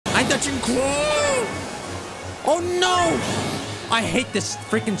I'm touching cool. Oh no! I hate this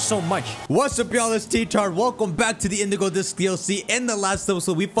freaking so much. What's up, y'all? It's T-Tard. Welcome back to the Indigo Disc DLC. In the last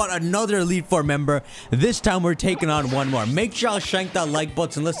episode, we fought another Elite Four member. This time, we're taking on one more. Make sure y'all shank that like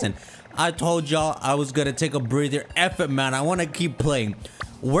button. Listen, I told y'all I was gonna take a breather. F it, man. I want to keep playing.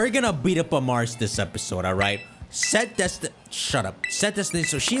 We're gonna beat up a Mars this episode, alright? Set destiny. Shut up. Set destiny.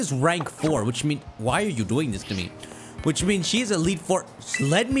 So she is rank 4, which means... Why are you doing this to me? Which means she's Elite Four.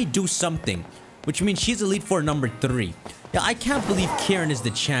 Let me do something. Which means she's Elite Four number 3. Yeah, I can't believe Kieran is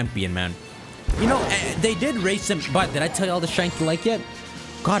the champion, man. You know, they did raise some... But did I tell you all the shank you like yet?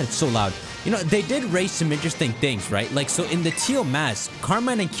 God, it's so loud. You know, they did raise some interesting things, right? Like, so in the teal mask,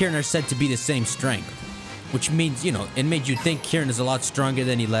 Carmine and Kieran are said to be the same strength. Which means, you know, it made you think Kieran is a lot stronger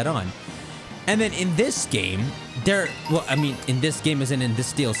than he let on. And then in this game, well, I mean, in this game as in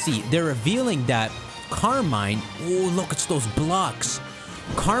this DLC, they're revealing that Carmine... Oh, look, it's those blocks.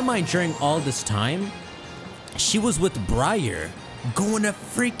 Carmine, during all this time, she was with Briar, going to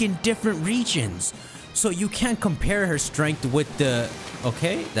freaking different regions. So you can't compare her strength with the...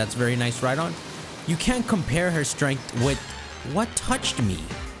 Okay, that's very nice, right on. You can't compare her strength with... What touched me?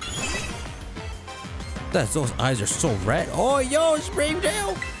 Those eyes are so red. Oh, yo,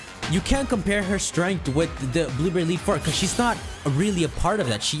 Springdale! You can't compare her strength with the Blueberry Elite Four because she's not really a part of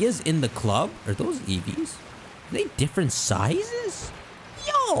that. She is in the club. Are those EVs? Are they different sizes?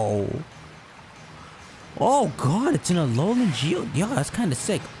 Yo! Oh god, it's in a Lowland Geo. Yeah, that's kind of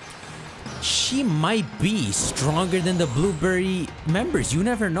sick. She might be stronger than the Blueberry members. You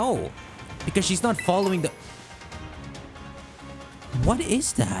never know. Because she's not following the... What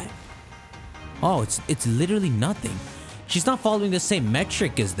is that? Oh, it's literally nothing. She's not following the same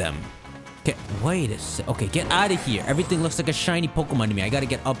metric as them. Okay, wait a sec. Okay, get out of here. Everything looks like a shiny Pokemon to me. I gotta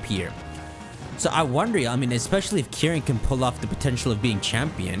get up here. So I wonder, I mean, especially if Kieran can pull off the potential of being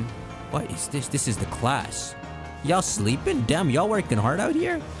champion. What is this? This is the class. Y'all sleeping? Damn, y'all working hard out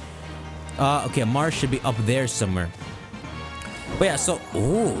here? Okay, Mars should be up there somewhere. But yeah, so...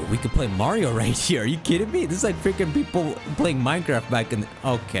 Oh, we could play Mario right here. Are you kidding me? This is like freaking people playing Minecraft back in the...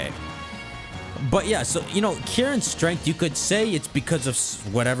 Okay. But yeah, so, you know, Kieran's strength, you could say it's because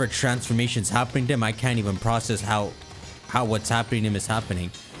of whatever transformation's happening to him. I can't even process how what's happening to him is happening.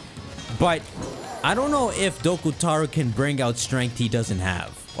 But I don't know if Dokutaro can bring out strength he doesn't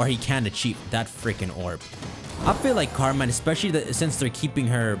have. Or he can't achieve that freaking orb. I feel like Carmine, especially since they're keeping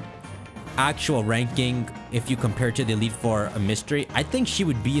her actual ranking, if you compare to the Elite Four a mystery, I think she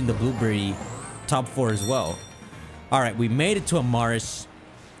would be in the Blueberry top 4 as well. Alright, we made it to a Mars.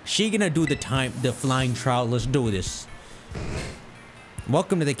 She gonna do the flying trial. Let's do this.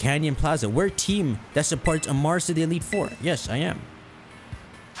 Welcome to the Canyon Plaza. We're a team that supports a Mars to the Elite Four. Yes, I am.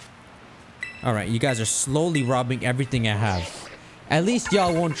 Alright, you guys are slowly robbing everything I have. At least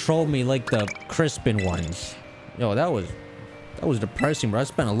y'all won't troll me like the Crispin ones. Yo, that was depressing, bro. I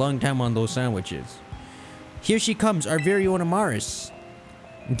spent a long time on those sandwiches. Here she comes, our very own Amaris.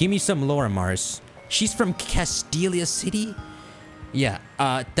 Give me some lore, Amaris. She's from Castelia City? Yeah,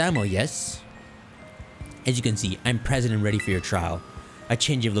 Tamo, yes. As you can see, I'm present and ready for your trial. A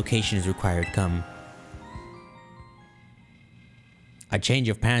change of location is required, come. A change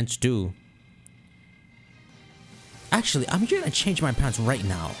of pants, too. Actually, I'm gonna change my pants right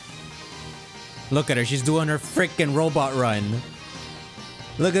now. Look at her, she's doing her freaking robot run.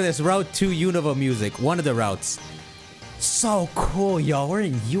 Look at this, Route 2 Unova music, one of the routes. So cool, y'all, we're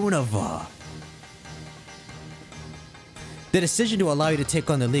in Unova. The decision to allow you to take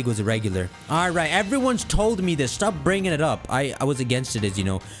on the league was irregular. Alright, everyone's told me this. Stop bringing it up. I was against it, as you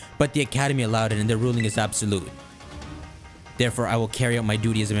know. But the Academy allowed it, and their ruling is absolute. Therefore, I will carry out my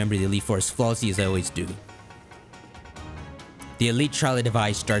duty as a member of the Elite Four as flawlessly as I always do. The Elite Trial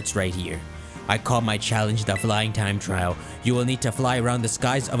device starts right here. I call my challenge the Flying Time Trial. You will need to fly around the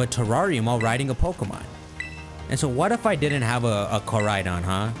skies of a terrarium while riding a Pokemon. And so what if I didn't have a Koraidon,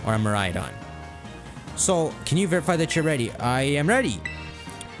 huh? Or a Miraidon? So, can you verify that you're ready? I am ready.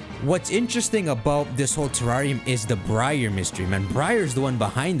 What's interesting about this whole terrarium is the Briar mystery, man. Briar's the one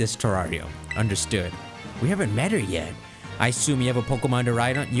behind this terrarium. Understood. We haven't met her yet. I assume you have a Pokemon to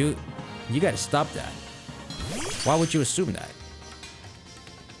ride on? You gotta stop that. Why would you assume that?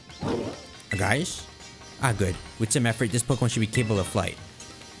 Guys? Ah, good. With some effort, this Pokemon should be capable of flight.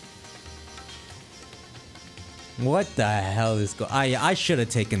 What the hell is I should have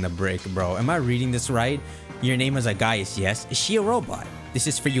taken the break, bro. Am I reading this right? Your name is Agaius, yes? Is she a robot? This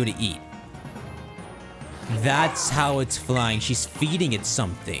is for you to eat. That's how it's flying. She's feeding it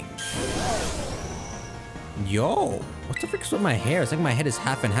something. Yo, what the frick's with my hair? It's like my head is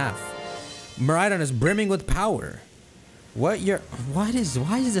half and half. Miraidon is brimming with power. Why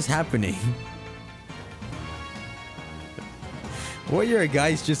is this happening? What your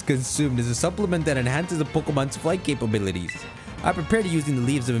guys just consumed is a supplement that enhances the Pokemon's flight capabilities. I prepared it using the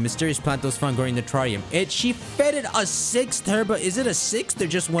leaves of a mysterious plant that was found growing in the terrarium. She fed it a 6th herba. Is it a 6th or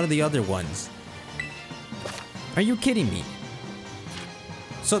just one of the other ones? Are you kidding me?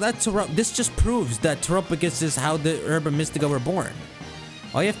 So this just proves that Terrapagos is how the Herba Mystica were born.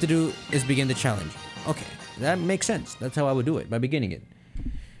 All you have to do is begin the challenge. Okay, that makes sense. That's how I would do it, by beginning it.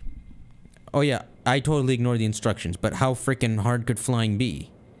 Oh yeah, I totally ignored the instructions, but how freaking hard could flying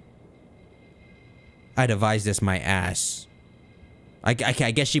be? I devised this my ass. I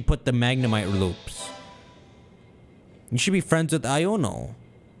guess she put the Magnemite loops. You should be friends with Iono.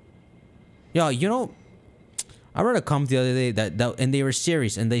 Yo, you know, I read a comment the other day that and they were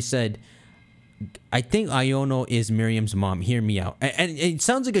serious and they said, I think Iono is Miriam's mom. Hear me out. And it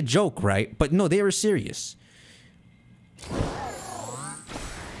sounds like a joke, right? But no, they were serious.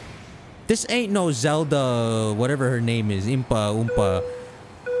 This ain't no Zelda, whatever her name is, Impa Oompa.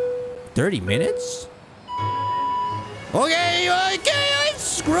 30 minutes? Okay, I'm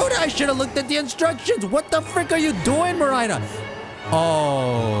screwed. I should have looked at the instructions. What the frick are you doing, Marina?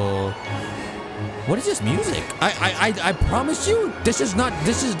 Oh. What is this music? I promise you, this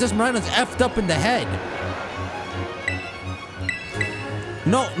Marina's effed up in the head.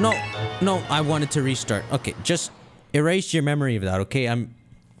 No, I wanted to restart. Okay, just erase your memory of that, okay?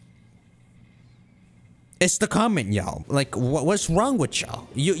 It's the comment, y'all. Like, what's wrong with y'all?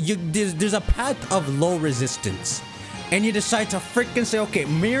 There's a path of low resistance. And you decide to freaking say, okay,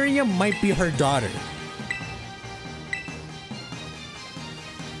 Miriam might be her daughter.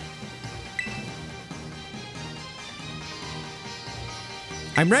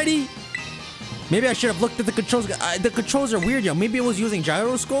 I'm ready. Maybe I should have looked at the controls. The controls are weird, yo. Maybe it was using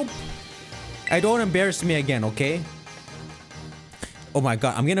gyroscope. Don't embarrass me again, okay? Oh my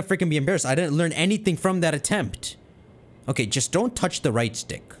god, I'm gonna freaking be embarrassed. I didn't learn anything from that attempt. Okay, just don't touch the right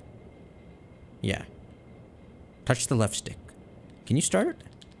stick. Yeah. Touch the left stick. Can you start it?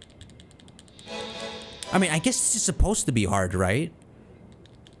 I mean, I guess this is supposed to be hard, right?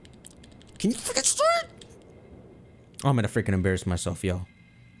 Can you freaking start? Oh, I'm gonna freaking embarrass myself, yo.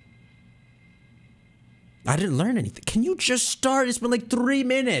 I didn't learn anything. Can you just start? It's been like 3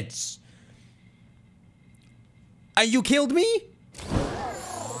 minutes. You killed me?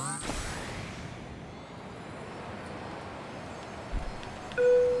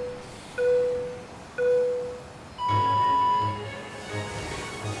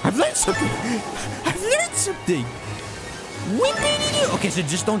 I've learned something. I've learned something. Okay, so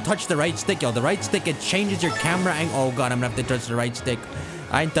just don't touch the right stick, yo. The right stick, it changes your camera angle. Oh god, I'm gonna have to touch the right stick.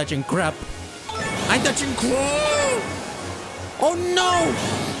 I ain't touching crap. I'm touching crap. Oh no!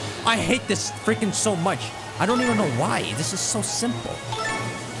 I hate this freaking so much. I don't even know why. This is so simple.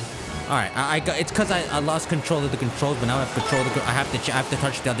 All right, it's because I lost control of the controls, but now I have control of the. I have to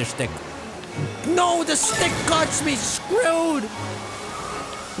touch the other stick. No, the stick got me screwed.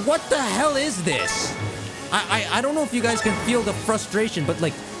 What the hell is this? I don't know if you guys can feel the frustration, but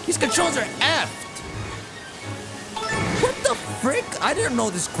like these controls are effed. What the frick? I didn't know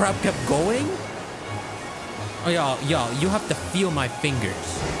this crap kept going. Oh y'all, you have to feel my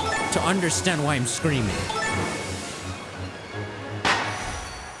fingers to understand why I'm screaming.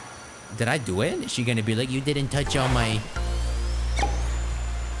 Did I do it? Is she gonna be like, you didn't touch all my...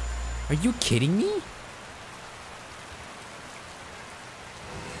 Are you kidding me?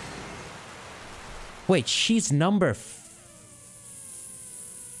 Wait, she's number...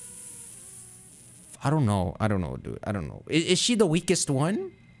 I don't know, dude. I don't know. Is she the weakest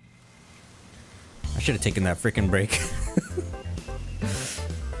one? I should have taken that freaking break.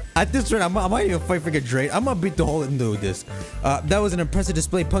 At this rate, I might even fight freaking Drake. I'm gonna beat the whole into this. That was an impressive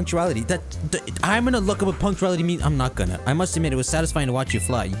display of punctuality. I'm gonna look up what punctuality means. I'm not gonna. I must admit, it was satisfying to watch you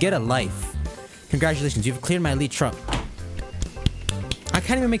fly. You get a life. Congratulations, you've cleared my elite truck. I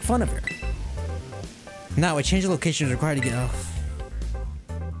can't even make fun of her. Now, a change of location is required to get off.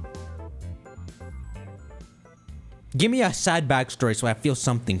 Give me a sad backstory so I feel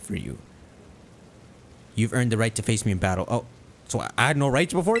something for you. You've earned the right to face me in battle. Oh, so I had no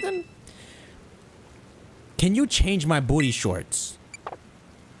rights before then? Can you change my booty shorts?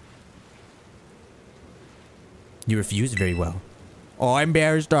 You refused? Very well. Oh, I'm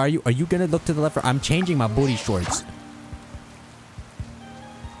embarrassed. Are you gonna look to the left? I'm changing my booty shorts.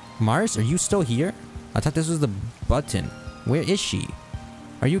 Mars, are you still here? I thought this was the button. Where is she?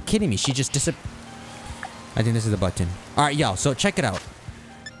 Are you kidding me? She just disappeared. I think this is the button. Alright, y'all, so check it out.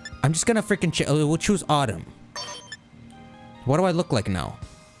 I'm just gonna freaking we'll choose autumn. What do I look like now?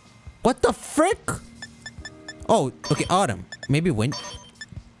 What the frick? Oh, okay, autumn. Maybe win.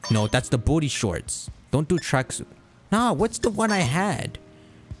 No, that's the booty shorts. Don't do tracksuit. Nah, what's the one I had?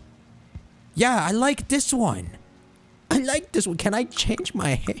 Yeah, I like this one. I like this one. Can I change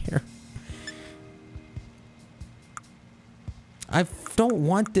my hair? I don't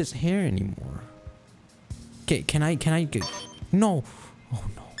want this hair anymore. Okay, can I get... No. Oh,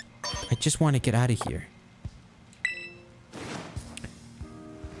 no. I just want to get out of here.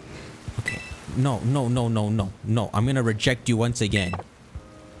 Okay. No. No. I'm gonna reject you once again.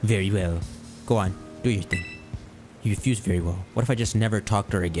 Very well. Go on. Do your thing. You refused very well. What if I just never talk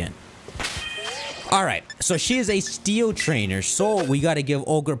to her again? Alright. So she is a steel trainer. So we gotta give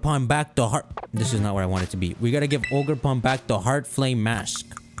Ogrepon back the heart... This is not where I want it to be. We gotta give Ogrepon back the Heart Flame Mask.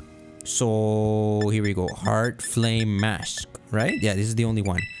 So here we go. Heart Flame Mask. Right? Yeah, this is the only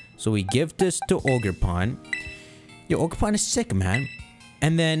one. So we give this to Ogrepon. Yo, Ogrepon is sick, man.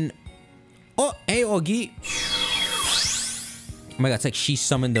 And then... Oh, hey, Ogi. Oh my god, it's like she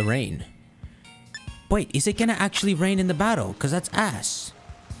summoned the rain. Wait, is it gonna actually rain in the battle? Because that's ass.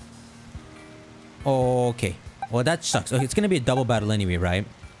 Okay. Well, that sucks. Okay, it's gonna be a double battle anyway, right?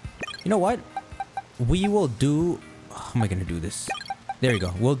 You know what? We will do... How am I gonna do this? There we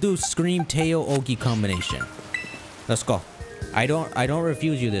go. We'll do Scream Teo Ogi combination. Let's go. I don't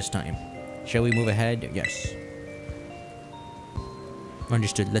refuse you this time. Shall we move ahead? Yes.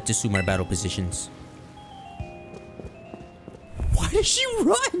 Understood. Let's assume our battle positions. Why does she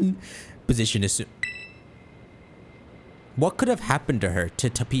run? Position is... What could have happened to her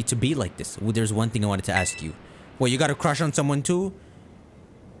to be like this? Well, there's one thing I wanted to ask you. Well, you got a crush on someone too?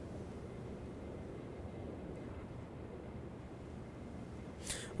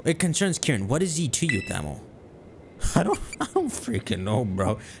 It concerns Kieran. What is he to you, Thamo? I don't freaking know,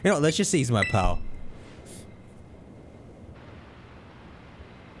 bro. You know, let's just say he's my pal.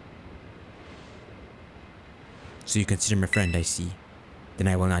 So you consider him a friend, I see. Then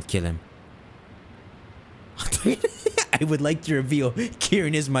I will not kill him. I would like to reveal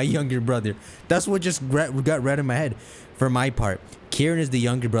Kieran is my younger brother. That's what just got read in my head. For my part, Kieran is the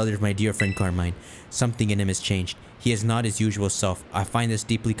younger brother of my dear friend Carmine. Something in him has changed. He is not his usual self. I find this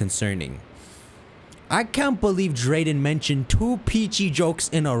deeply concerning. I can't believe Drayden mentioned 2 peachy jokes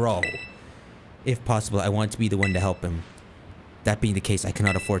in a row. If possible, I want to be the one to help him. That being the case, I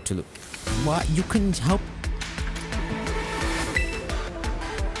cannot afford to lose. What? You couldn't help?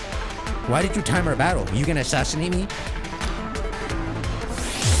 Why did you time our battle? You gonna assassinate me?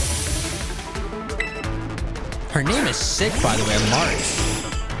 Her name is sick, by the way, Mars.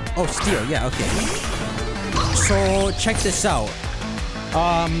 Oh, Steel, yeah, okay. So, check this out.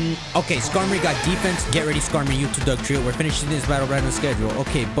 Okay, Skarmory got defense. Get ready, Skarmory, you two Doug Trio. We're finishing this battle right on the schedule.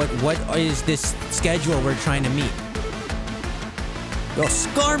 Okay, but what is this schedule we're trying to meet? Yo,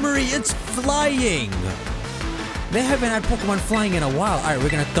 Skarmory, it's flying! They haven't had Pokemon flying in a while. Alright, we're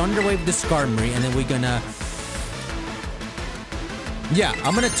gonna Thunder Wave the Skarmory, and then we're gonna... Yeah,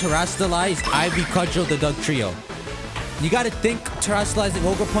 I'm gonna Terrastalize Ivy Cudgel the Doug Trio. You gotta think Terrastalizing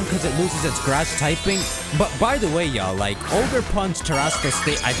Ogrepon because it loses its grass typing. But by the way, y'all, like, Ogrepon's Terrastal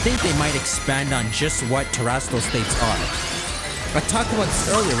State, I think they might expand on just what Terrastal States are. I talked about this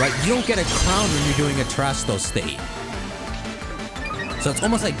earlier, right? You don't get a crown when you're doing a Terrastal State. So it's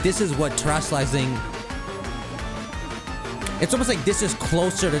almost like this is what Terrastalizing... It's almost like this is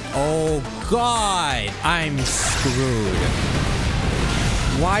closer to... Oh, God! I'm screwed.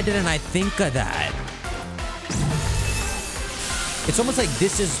 Why didn't I think of that? It's almost like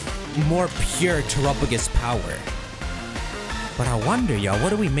this is more pure Terupagos power. But I wonder, y'all, what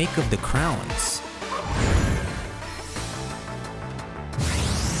do we make of the crowns?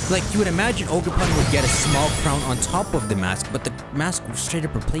 Like, you would imagine Ogrepon would get a small crown on top of the mask, but the mask straight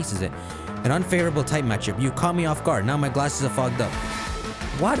up replaces it. An unfavorable type matchup. You caught me off guard. Now my glasses are fogged up.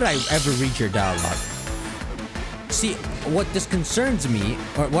 Why did I ever read your dialogue? See, what this concerns me,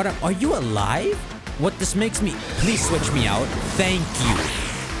 or what are you alive? What this makes me... Please switch me out. Thank you.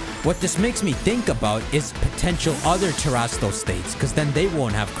 What this makes me think about is potential other Terrastal states, because then they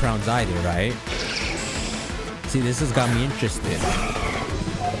won't have crowns either, right? See, this has got me interested.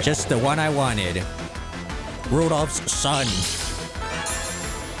 Just the one I wanted. Rudolph's son.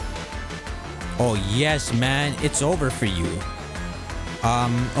 Oh, yes, man. It's over for you.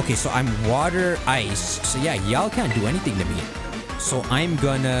 Okay, so I'm water, ice. So, yeah, y'all can't do anything to me. So, I'm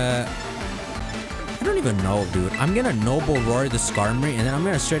gonna... I don't even know, dude. I'm gonna Noble Roar the Skarmory, and then I'm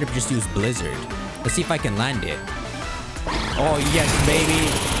gonna straight up just use Blizzard. Let's see if I can land it. Oh, yes, baby.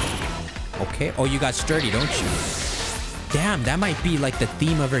 Okay. Oh, you got Sturdy, don't you? Damn, that might be like the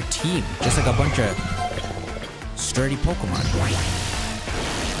theme of her team. Just like a bunch of sturdy Pokemon.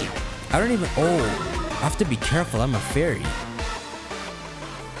 I don't even... Oh. I have to be careful. I'm a fairy.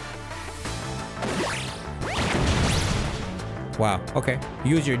 Wow. Okay.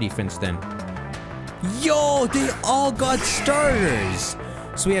 Use your defense then. Yo, they all got starters.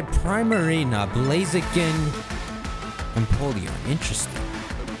 So we had Primarina, Blaziken, and Polion. Interesting.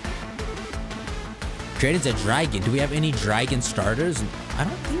 Drayden's a dragon. Do we have any dragon starters? I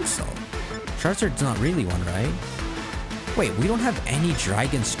don't think so. Charizard's not really one, right? Wait, we don't have any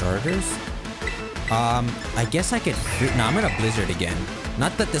dragon starters? I guess I could... No, I'm gonna Blizzard again.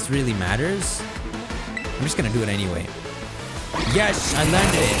 Not that this really matters. I'm just gonna do it anyway. Yes, I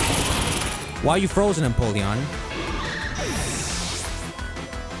landed it. Why are you frozen, Empoleon?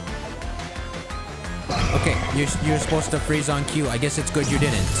 Okay, you're supposed to freeze on cue. I guess it's good you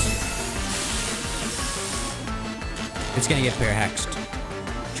didn't. It's gonna get parahaxed.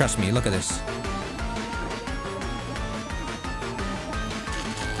 Trust me, look at this.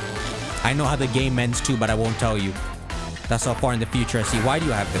 I know how the game ends too, but I won't tell you. That's how far in the future I see. Why do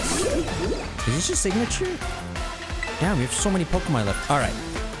you have this? Is this your signature? Damn, we have so many Pokemon left. Alright.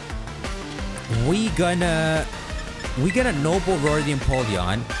 We gonna Noble Roar the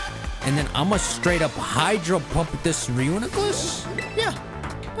Empoleon. And then I'm gonna straight up Hydro Pump this Reuniclus. Yeah,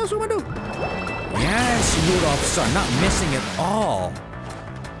 that's what I'm gonna do. Yes, Rudolph Star, not missing at all.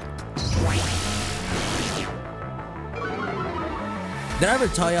 Did I ever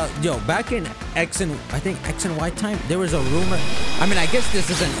tell y'all, yo, back in X and Y time, there was a rumor. I mean, I guess this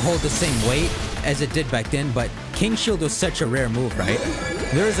doesn't hold the same weight as it did back then, but King Shield was such a rare move, right?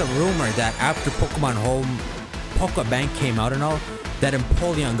 There is a rumor that after Pokemon Home, Pokebank came out and all, that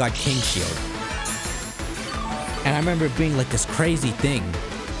Empoleon got King Shield. And I remember it being like this crazy thing.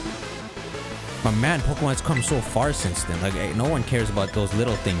 But man, Pokemon's come so far since then. Like, no one cares about those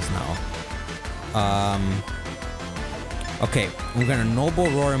little things now. Okay, we're gonna Noble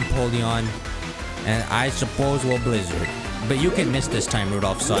Roar Empoleon, and I suppose we'll Blizzard. But you can miss this time,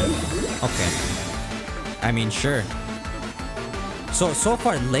 Rudolph's son. Okay. I mean, sure. So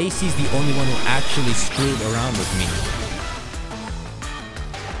far, Lacey's the only one who actually screwed around with me.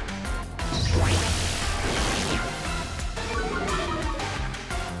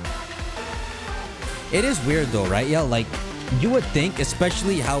 It is weird though, right? Yeah, like, you would think,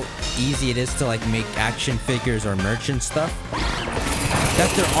 especially how easy it is to like make action figures or merchant stuff,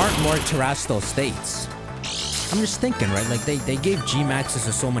 that there aren't more terrestrial states. I'm just thinking, right? Like they gave G-Maxes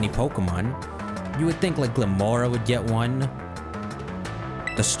to so many Pokemon. You would think like Glimora would get one.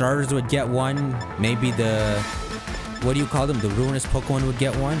 The starters would get one. Maybe the... what do you call them? The Ruinous Pokemon would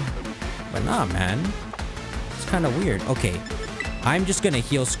get one. But nah, man. It's kind of weird. Okay. I'm just gonna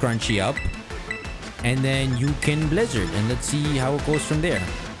heal Scrunchy up. And then you can Blizzard. And let's see how it goes from there.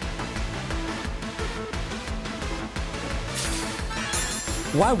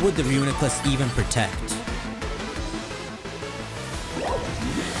 Why would the Reuniclus even protect?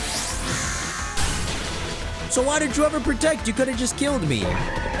 So why did you ever protect? You could have just killed me.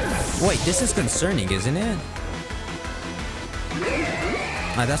 Wait, this is concerning, isn't it?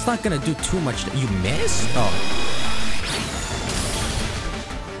 That's not gonna do too much. You missed? Oh.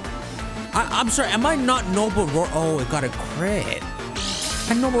 I'm sorry, am I not Noble Roar? Oh, it got a crit.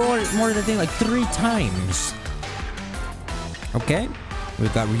 I Noble Roar more than the thing like 3 times. Okay.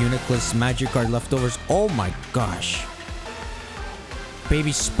 We've got Reuniclus Magikarp leftovers. Oh my gosh.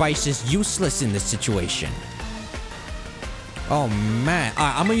 Baby Spice is useless in this situation. Oh man.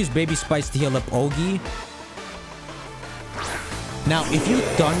 I'm gonna use Baby Spice to heal up Ogi. Now, if you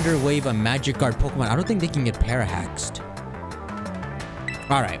Thunder Wave a Magikarp Pokemon, I don't think they can get Parahaxed.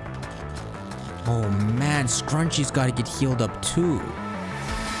 Alright. Oh man, Scrunchy's gotta get healed up too.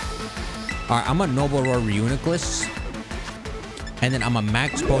 Alright, I'm a Noble Roar Reuniclus. And then I'm a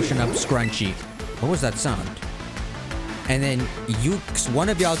Max Potion up Scrunchy. What was that sound? And then one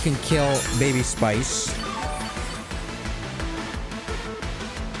of y'all can kill Baby Spice.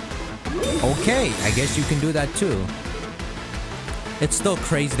 Okay, I guess you can do that too. It's still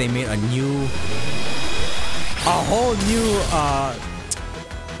crazy they made a whole new,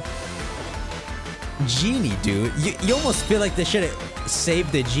 Genie, dude. You almost feel like they should have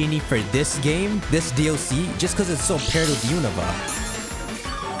saved the Genie for this game, this DLC, just because it's so paired with Unova.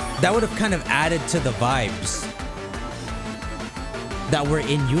 That would have kind of added to the vibes that we're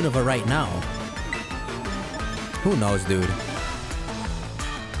in Unova right now. Who knows, dude?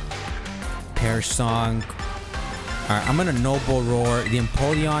 Pear Song. Alright, I'm gonna Noble Roar the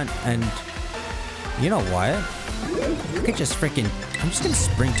Empoleon, and you know what? I could just freaking... I'm just gonna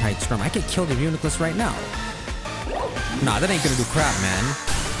Spring Tide Storm. I could kill the Reuniclus right now. Nah, that ain't gonna do crap, man.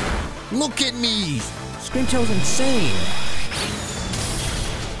 Look at me! Scream Tail's insane.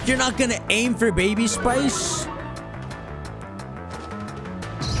 You're not gonna aim for Baby Spice?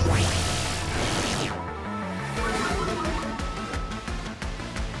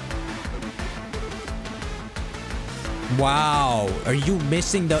 Wow, are you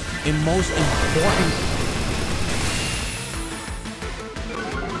missing the most important?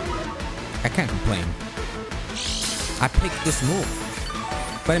 I can't complain. I picked this move.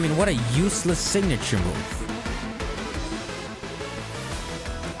 But I mean, what a useless signature move.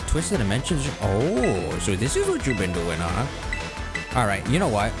 Twisted Dimensions? Oh, so this is what you've been doing, huh? Alright, you know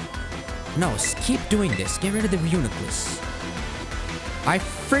what? No, keep doing this. Get rid of the Reuniclus. I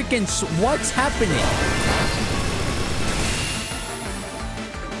freaking... What's happening?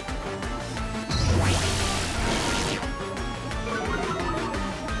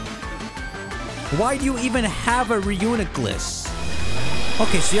 Why do you even have a Reuniclus?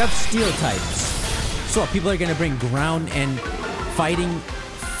 Okay, so you have steel types. So people are gonna bring ground and fighting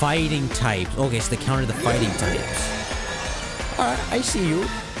types. Okay, so they counter the fighting types. Alright, I see you.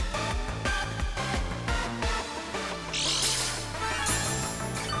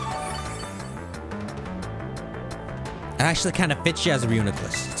 It actually kind of fits you as a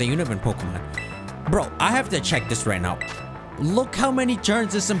Reuniclus. It's a Univin Pokemon. Bro, I have to check this right now. Look how many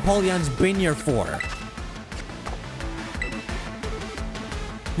turns this Empoleon's been here for.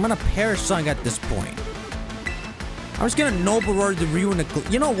 I'm gonna Parasong at this point. I'm just gonna Noble Roar the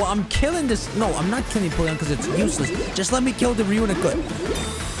Reuniclus. You know what? I'm killing this. No, I'm not killing Empoleon because it's useless. Just let me kill the Reuniclus.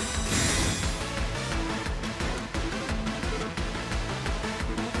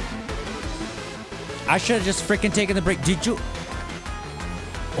 I should have just freaking taken the break. Did you...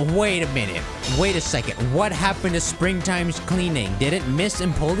 Wait a minute. Wait a second. What happened to Springtime's cleaning? Did it miss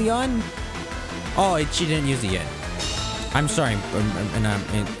Empoleon? Oh, she didn't use it yet. I'm sorry,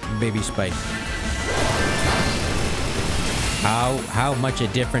 Baby Spice. How much a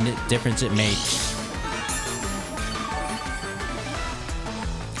difference it makes.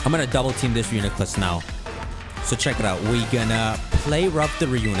 I'm gonna double team this Reuniclus now. So check it out. We're gonna play rough the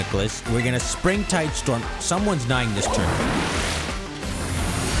Reuniclus. We're gonna Spring Tide Storm. Someone's dying this turn.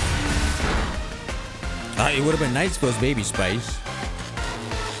 It would have been nice if it was Baby Spice.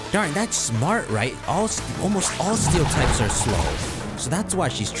 Darn, that's smart, right? Almost all steel types are slow. So that's why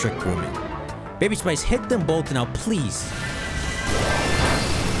she's Trick Rooming. Baby Spice, hit them both now, please.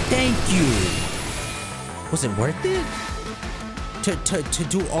 Thank you. Was it worth it?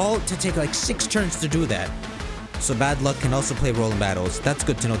 To take like 6 turns to do that. So Bad Luck can also play role in battles. That's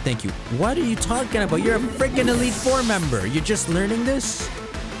good to know, thank you. What are you talking about? You're a freaking Elite Four member. You're just learning this?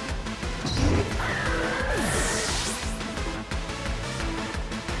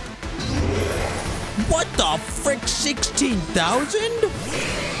 What the frick? 16,000?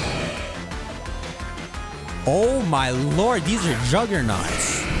 Oh my lord, these are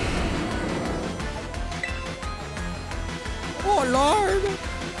juggernauts. Oh lord.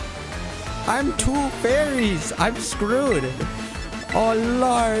 I'm 2 fairies. I'm screwed. Oh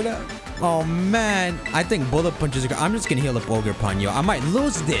lord. Oh man. I think bullet punches are... I'm just gonna heal up Ogre Ponyo. I might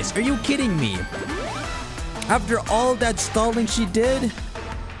lose this. Are you kidding me? After all that stalling she did?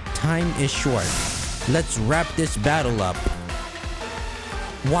 Time is short. Let's wrap this battle up.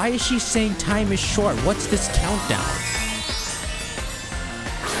 Why is she saying time is short? What's this countdown?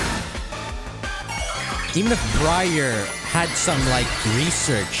 Even if Briar had some, like,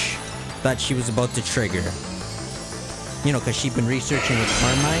 research that she was about to trigger. You know, because she's been researching with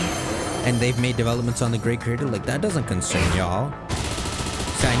Carmine, and they've made developments on the Great Creator. Like, that doesn't concern y'all.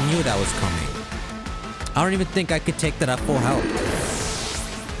 So I knew that was coming. I don't even think I could take that at full health.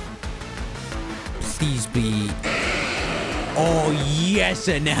 Please be... Oh, yes,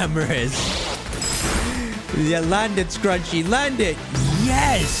 an Amorous. Yeah, land it, Scrunchy. Land it.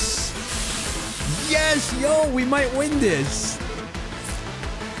 Yes. Yes, yo, we might win this.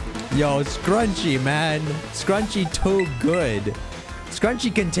 Yo, Scrunchy, man. Scrunchy too good. Scrunchy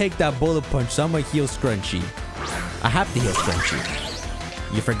can take that bullet punch, so I'm gonna heal Scrunchy. I have to heal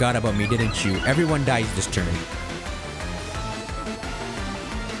Scrunchy. You forgot about me, didn't you? Everyone dies this turn.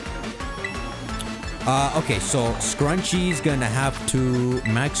 Okay, so Scrunchy's gonna have to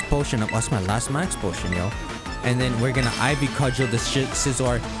max potion up. That's my last max potion, yo. And then we're gonna Ivy Cudgel the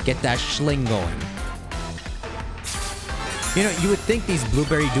Scizor, get that Schling going. You know, you would think these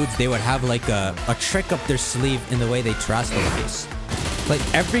blueberry dudes, they would have like a trick up their sleeve in the way they terastallize. Like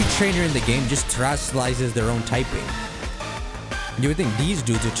every trainer in the game just terastallizes their own typing. You would think these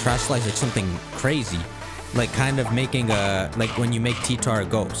dudes would terastallize like something crazy. Like kind of making a, like when you make T-Tar a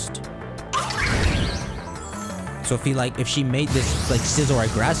ghost. So if she made this like Scizor a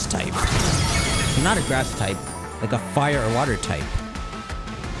grass type, not a grass type, like a fire or water type,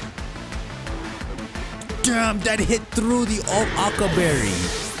 Damn, that hit through the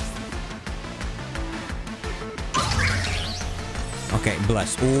Akaberry. Okay,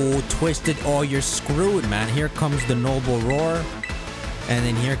 bless. Oh, twisted. Oh, you're screwed, man. Here comes the Noble Roar. And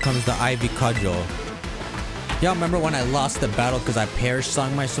then here comes the Ivy Cudgel. Y'all remember when I lost the battle because I Perish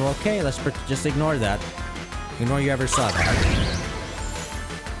Song myself? Okay, let's just ignore that. Ignore you ever saw that.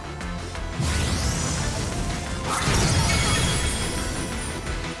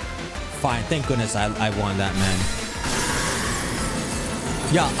 Fine, thank goodness I won that, man.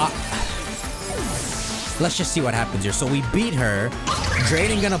 Yeah, let's just see what happens here. So we beat her.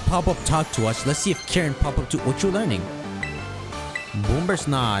 Drayden gonna pop up, talk to us. Let's see if Kieran pop up too. What you learning? Boomburst?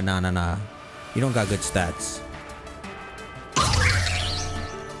 Nah. You don't got good stats.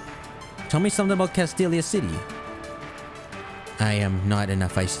 Tell me something about Castelia City. I am not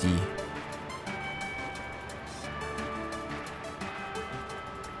enough, I see.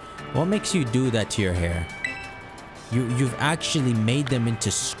 What makes you do that to your hair? You've actually made them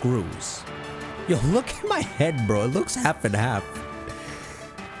into screws. Yo, look at my head, bro. It looks half and half.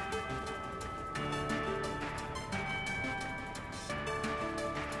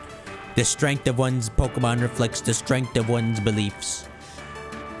 The strength of one's Pokemon reflects the strength of one's beliefs.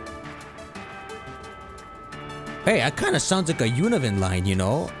 Hey, that kind of sounds like a Univin line, you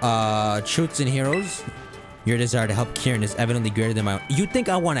know? Truths and heroes. Your desire to help Kieran is evidently greater than my own. You think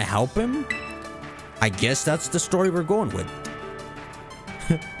I want to help him? I guess that's the story we're going with.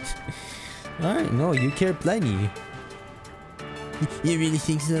 Alright, no, you care plenty. You really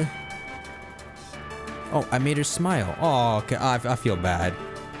think so? Oh, I made her smile. Oh, okay. I feel bad.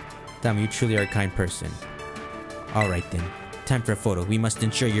 Damn, you truly are a kind person. Alright then. Time for a photo. We must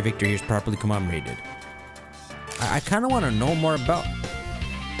ensure your victory is properly commemorated. I kind of want to know more about...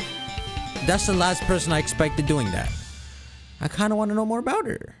 That's the last person I expected doing that. I kind of want to know more about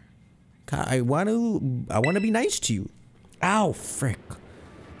her. I want to be nice to you. Ow, frick.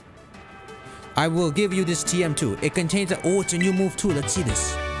 I will give you this TM too. It contains a... Oh, it's a new move too. Let's see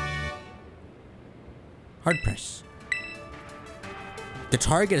this. Hard press. The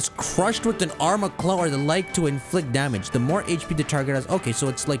target is crushed with an armor claw or the like to inflict damage. The more HP the target has... Okay, so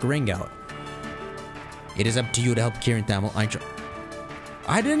it's like ring out. It is up to you to help Kieran Thamel.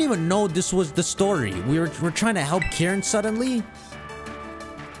 I didn't even know this was the story. We're trying to help Kieran suddenly.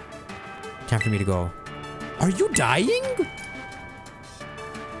 Time for me to go. Are you dying?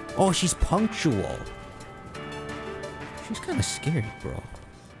 Oh, she's punctual. She's kind of scary, bro.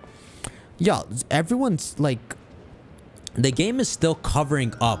 Yeah, everyone's like... The game is still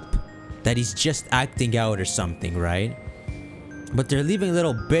covering up that he's just acting out or something, right? But they're leaving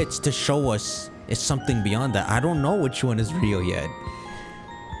little bits to show us it's something beyond that. I don't know which one is real yet.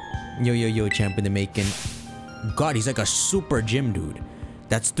 Yo, champ in the making. God, he's like a super gym dude.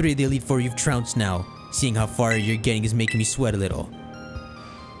 That's 3 of the Elite 4 you've trounced now. Seeing how far you're getting is making me sweat a little.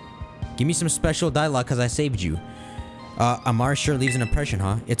 Give me some special dialogue because I saved you. Amara sure leaves an impression,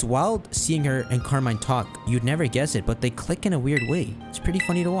 huh? It's wild seeing her and Carmine talk. You'd never guess it, but they click in a weird way. It's pretty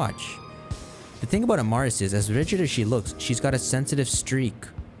funny to watch. The thing about Amaris is, as rigid as she looks, she's got a sensitive streak.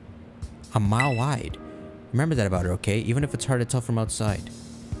 A mile wide. Remember that about her, okay? Even if it's hard to tell from outside.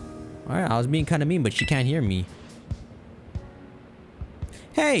 Alright, I was being kind of mean, but she can't hear me.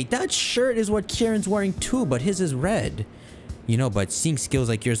 Hey, that shirt is what Kieran's wearing too, but his is red. You know, but seeing skills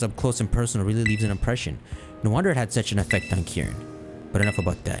like yours up close and personal really leaves an impression. No wonder it had such an effect on Kieran. But enough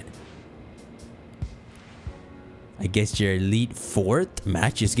about that. I guess your Elite 4th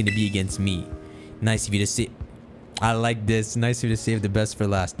match is going to be against me. Nice of you to say... I like this. Nice of you to save the best for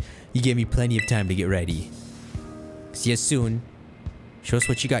last. You gave me plenty of time to get ready. See you soon. Show us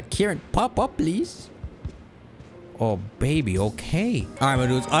what you got. Kieran, pop up, please. Oh, baby. Okay. Alright, my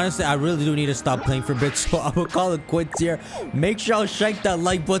dudes. Honestly, I really do need to stop playing for a bit, so I'm gonna call it quits here. Make sure y'all shake that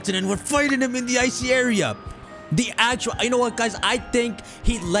like button, and we're fighting him in the icy area. The actual... You know what, guys? I think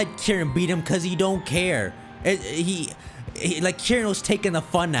he let Kieran beat him because he don't care. Like, Kieran was taking the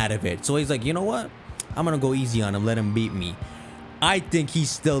fun out of it. So he's like, you know what? I'm gonna go easy on him. Let him beat me. I think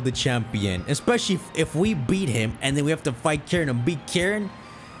he's still the champion. Especially if we beat him and then we have to fight Kieran and beat Kieran.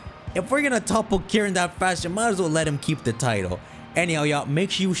 If we're gonna topple Kieran that fast, you might as well let him keep the title. Anyhow, y'all,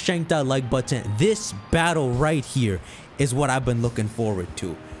 make sure you shank that like button. This battle right here is what I've been looking forward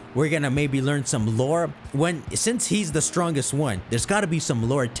to. We're gonna maybe learn some lore. Since he's the strongest one, there's gotta be some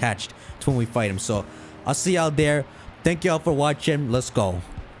lore attached to when we fight him. So, I'll see y'all there. Thank y'all for watching. Let's go.